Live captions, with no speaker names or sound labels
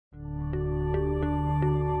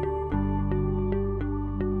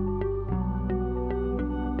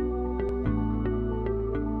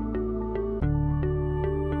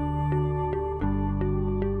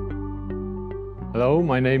Hello,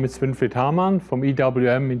 my name is Winfried Hamann from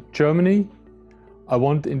EWM in Germany. I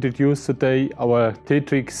want to introduce today our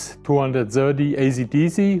Tetrix 230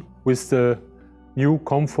 ACDC with the new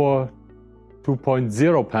Comfort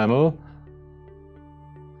 2.0 panel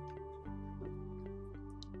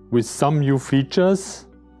with some new features.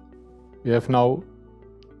 We have now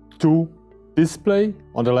two displays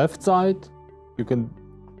on the left side. You can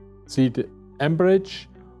see the amperage.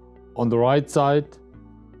 On the right side,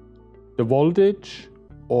 the voltage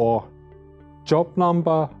or job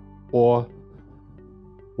number or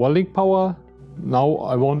welding power. Now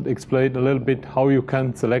I want to explain a little bit how you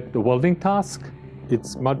can select the welding task.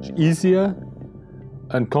 It's much easier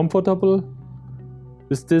and comfortable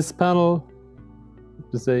with this panel.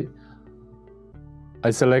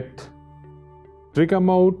 I select trigger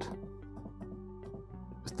mode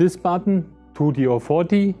with this button, 2D or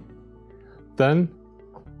 4D. Then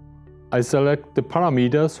I select the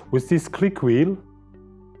parameters with this click wheel.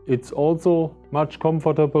 It's also much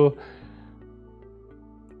comfortable.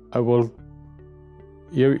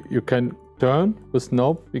 Here you can turn this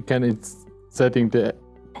knob. It's setting the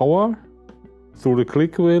power through the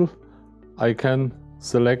click wheel. I can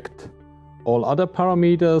select all other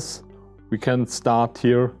parameters. We can start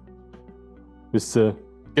here with the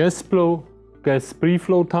gas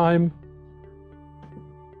pre-flow time,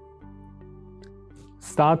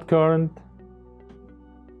 start current,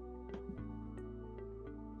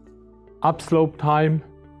 upslope time.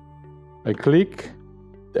 I click,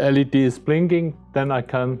 the LED is blinking, then I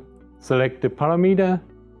can select the parameter,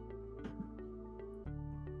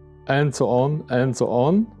 and so on and so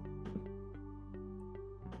on.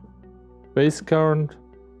 Base current,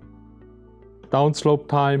 downslope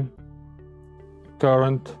time,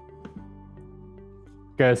 current,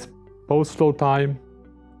 gas post-flow time,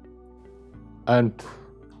 and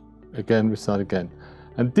again we start again.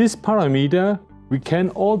 And this parameter we can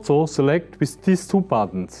also select with these two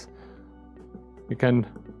buttons. We can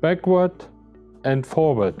backward and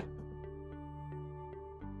forward.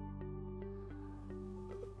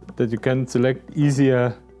 That you can select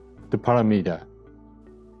easier the parameter.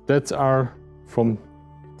 That's our from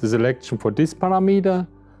the selection for this parameter.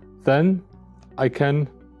 Then I can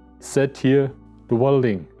set here the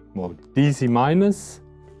welding mode. DC minus,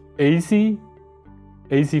 AC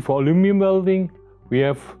for aluminum welding. We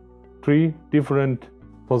have three different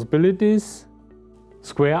possibilities: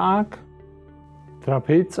 square arc,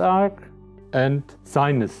 trapeze arc and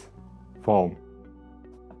sinus form.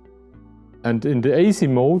 And in the AC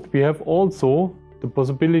mode we have also the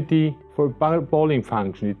possibility for balling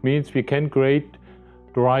function. It means we can create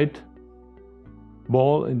the right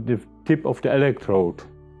ball in the tip of the electrode.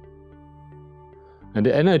 And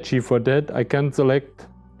the energy for that I can select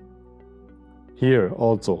here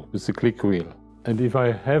also with the click wheel. And if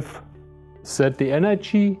I have set the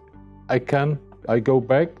energy, I go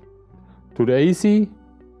back to the AC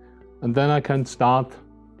and then I can start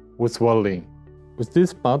with welding. With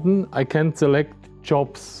this button I can select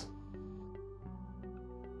jobs.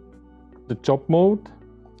 The job mode,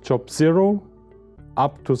 job 0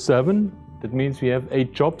 up to 7. That means we have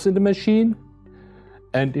 8 jobs in the machine.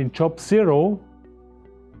 And in job 0,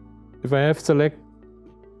 if I have select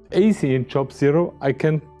AC in job 0, I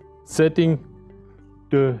can setting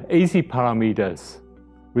the AC parameters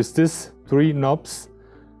with these 3 knobs.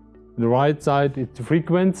 On the right side it's the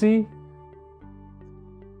frequency,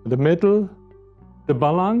 the middle, the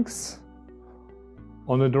balance,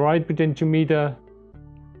 on the right potentiometer,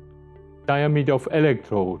 diameter of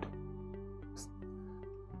electrode.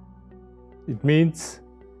 It means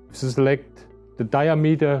if you select the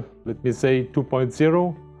diameter, let me say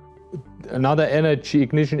 2.0, another energy,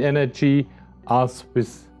 ignition energy, as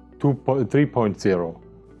with 3.0.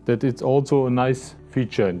 That is also a nice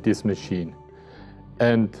feature in this machine.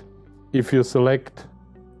 And if you select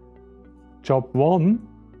job 1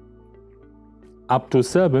 up to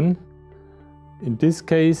 7, in this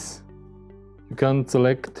case you can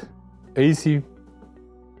select AC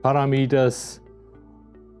parameters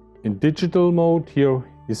in digital mode. Here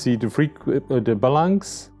you see the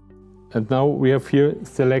balance. And now we have here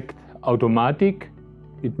select automatic.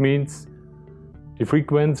 It means the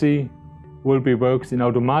frequency will be works in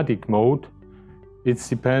automatic mode. It's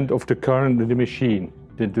depend of the current in the machine.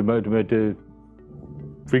 The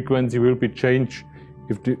frequency will be changed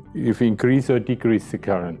if you increase or decrease the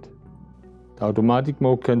current. The automatic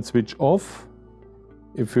mode can switch off.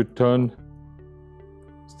 If you turn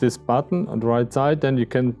this button on the right side, then you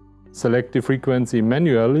can select the frequency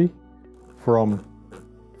manually from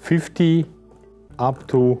 50 up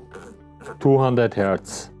to 200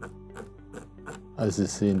 Hertz, as you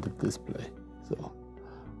see in the display. So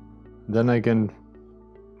then I can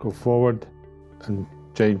go forward and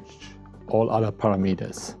change all other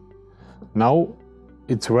parameters. Now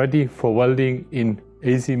it's ready for welding in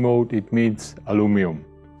AC mode, it means aluminum.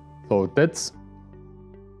 So that's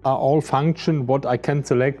are all functions what I can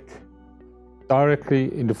select directly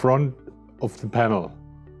in the front of the panel.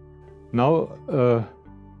 Now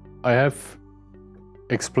I have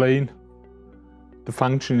explained the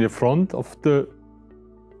function in the front of the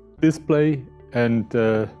display, and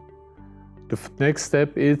the next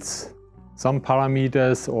step is some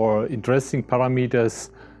parameters or interesting parameters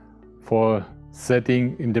for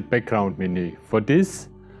setting in the background menu. For this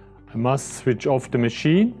I must switch off the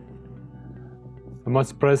machine. I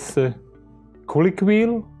must press the click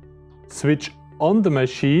wheel, switch on the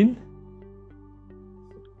machine,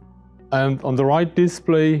 and on the right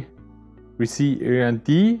display we see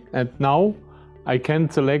A&D, and now I can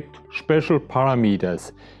select special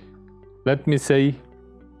parameters. Let me say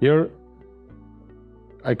here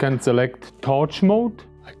I can select torch mode.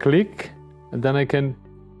 I click and then I can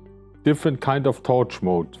different kind of torch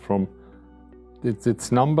mode. From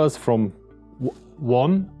it's numbers from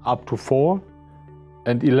 1 up to 4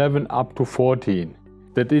 and 11 up to 14.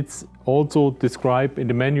 That it's also described in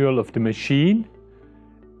the manual of the machine.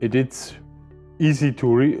 It is easy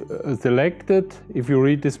to select it if you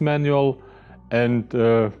read this manual, and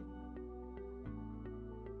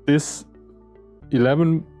this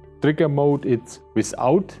 11 trigger mode, it's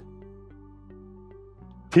without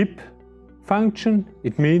tip function.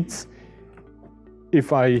 It means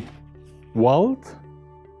if I weld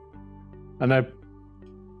and I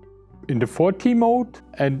in the 40 mode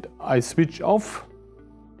and I switch off,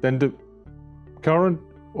 then the current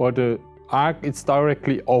or the arc is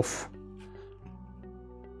directly off.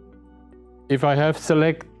 If I have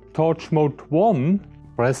select torch mode 1,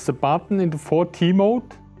 press the button in the 4T mode,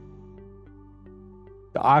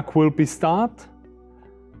 the arc will be start,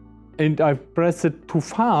 and I press it too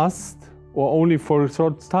fast or only for a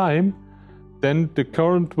short time, then the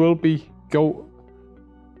current will be go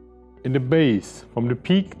in the base, from the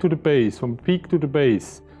peak to the base, from peak to the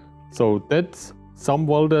base. So that's, some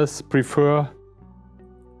welders prefer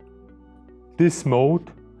this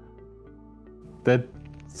mode, that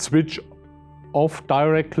switch off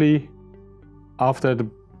directly after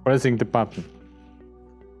pressing the button.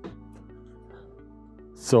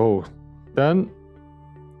 So then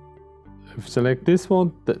if I select this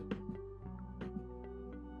one,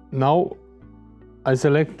 now I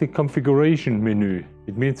select the configuration menu.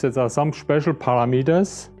 It means that there are some special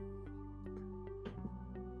parameters.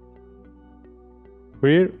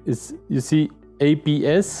 Here is, you see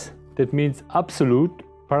ABS, that means absolute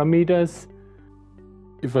parameters.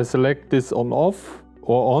 If I select this on off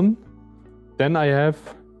or on, then I have,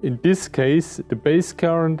 in this case, the base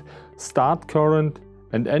current, start current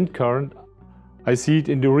and end current. I see it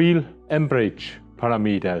in the real amperage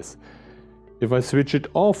parameters. If I switch it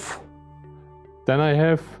off, then I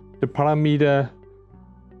have the parameter,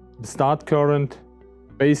 the start current,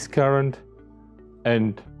 base current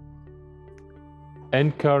and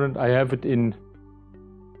end current. I have it in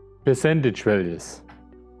percentage values.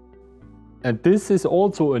 And this is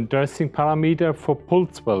also an interesting parameter for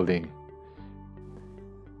pulse welding.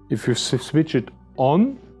 If you switch it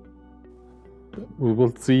on, we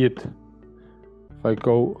will see it. If I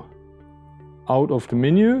go out of the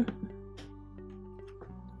menu,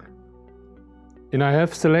 and I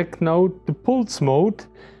have select now the pulse mode,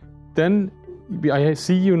 then I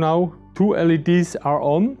see you now 2 LEDs are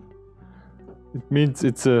on. It means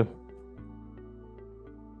it's a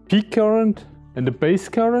peak current and a base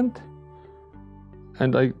current.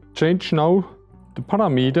 And I change now the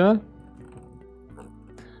parameter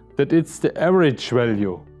that it's the average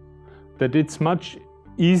value. That it's much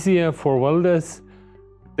easier for welders.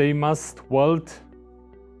 They must weld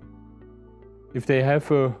if they have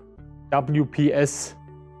a WPS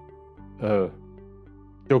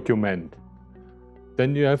document.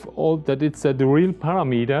 Then you have all that it's the real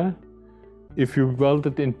parameter if you weld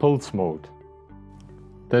it in pulse mode.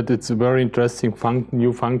 That it's a very interesting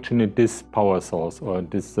new function in this power source or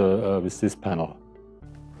this, with this panel.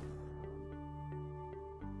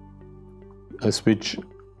 I switch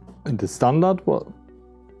in the standard. Well,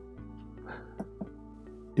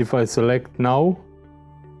 if I select now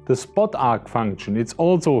the spot arc function, it's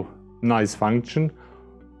also a nice function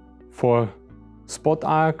for spot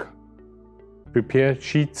arc, prepare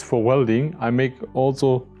sheets for welding. I make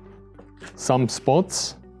also some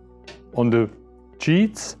spots on the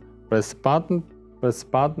sheets, press button, press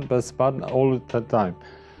button, press button all the time.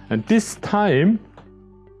 And this time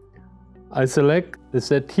I select the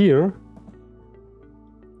set here.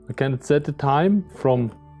 I can set the time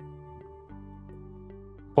from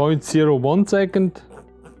 0.01 second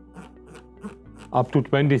up to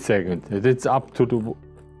 20 seconds. It's up to the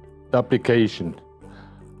application.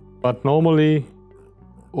 But normally,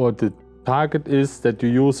 or the target is that you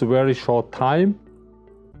use a very short time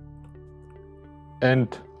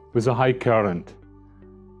and with a high current.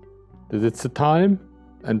 That's the time,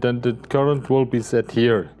 and then the current will be set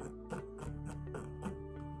here.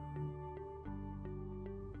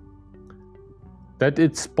 That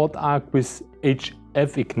it's spot arc with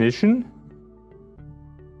HF ignition,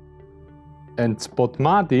 and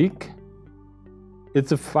Spotmatic,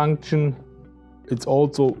 it's a function, it's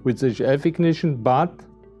also with HF ignition, but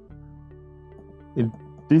in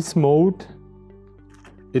this mode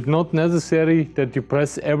it's not necessary that you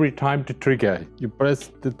press every time the trigger. You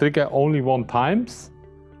press the trigger only one time.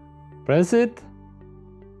 Press it.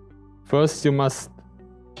 First you must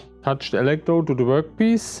touch the electrode to the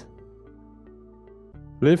workpiece.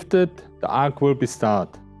 Lift it, the arc will be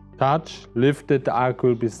start. Touch, lift it, the arc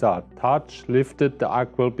will be start. Touch, lift it, the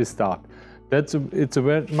arc will be start. It's a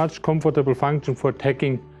very much comfortable function for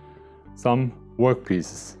tagging some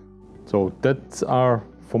workpieces. So that's are,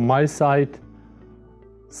 from my side,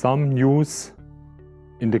 some news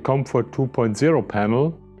in the Comfort 2.0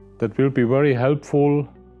 panel that will be very helpful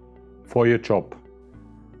for your job.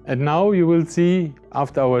 And now you will see,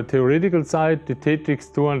 after our theoretical side, the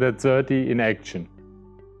Tetrix 230 in action.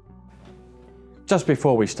 Just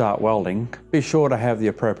before we start welding, be sure to have the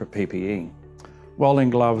appropriate PPE. Welding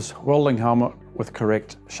gloves, welding helmet with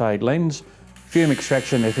correct shade lens, fume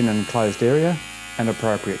extraction if in an enclosed area, and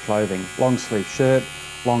appropriate clothing, long sleeve shirt,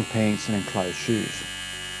 long pants and enclosed shoes.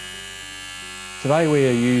 Today we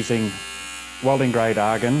are using welding grade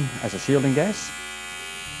argon as a shielding gas,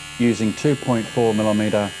 using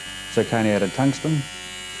 2.4mm zirconiated tungsten.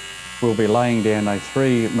 We'll be laying down a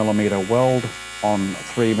 3mm weld on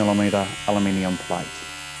 3mm aluminium plate.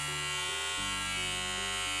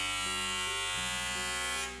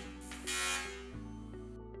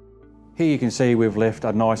 Here you can see we've left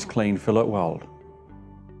a nice clean fillet weld.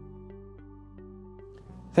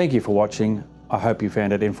 Thank you for watching. I hope you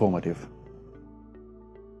found it informative.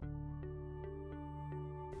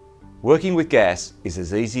 Working with gas is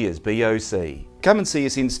as easy as BOC. Come and see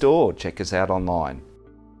us in store, check us out online.